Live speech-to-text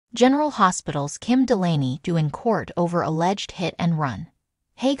General Hospital's Kim Delaney due in court over alleged hit and run.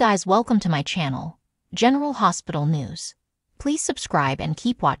 Hey guys, welcome to my channel, General Hospital News. Please subscribe and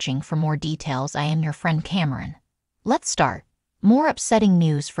keep watching for more details. I am your friend Cameron. Let's start. More upsetting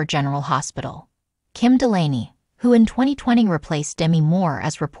news for General Hospital. Kim Delaney, who in 2020 replaced Demi Moore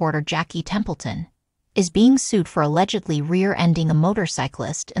as reporter Jackie Templeton, is being sued for allegedly rear-ending a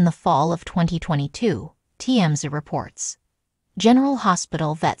motorcyclist in the fall of 2022, TMZ reports. General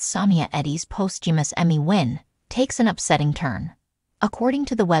Hospital vet Samia Eddy's posthumous Emmy win takes an upsetting turn. According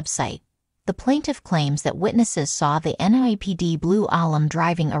to the website, the plaintiff claims that witnesses saw the NYPD Blue Alam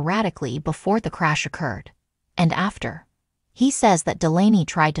driving erratically before the crash occurred, and after. He says that Delaney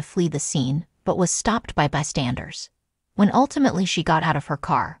tried to flee the scene but was stopped by bystanders. When ultimately she got out of her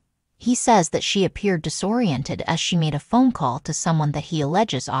car, he says that she appeared disoriented as she made a phone call to someone that he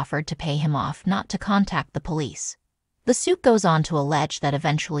alleges offered to pay him off not to contact the police. The suit goes on to allege that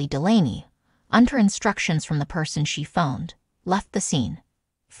eventually Delaney, under instructions from the person she phoned, left the scene.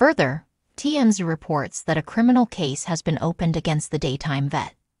 Further, TMZ reports that a criminal case has been opened against the daytime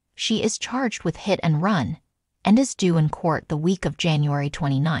vet. She is charged with hit and run and is due in court the week of January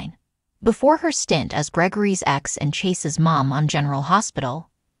 29. Before her stint as Gregory's ex and Chase's mom on General Hospital,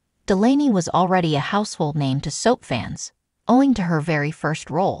 Delaney was already a household name to soap fans, owing to her very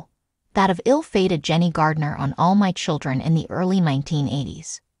first role, that of ill-fated Jenny Gardner on All My Children in the early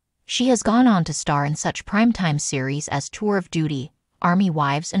 1980s. She has gone on to star in such primetime series as Tour of Duty, Army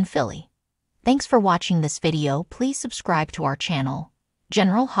Wives, and Philly. Thanks for watching this video. Please subscribe to our channel,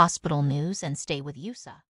 General Hospital News, and stay with USA.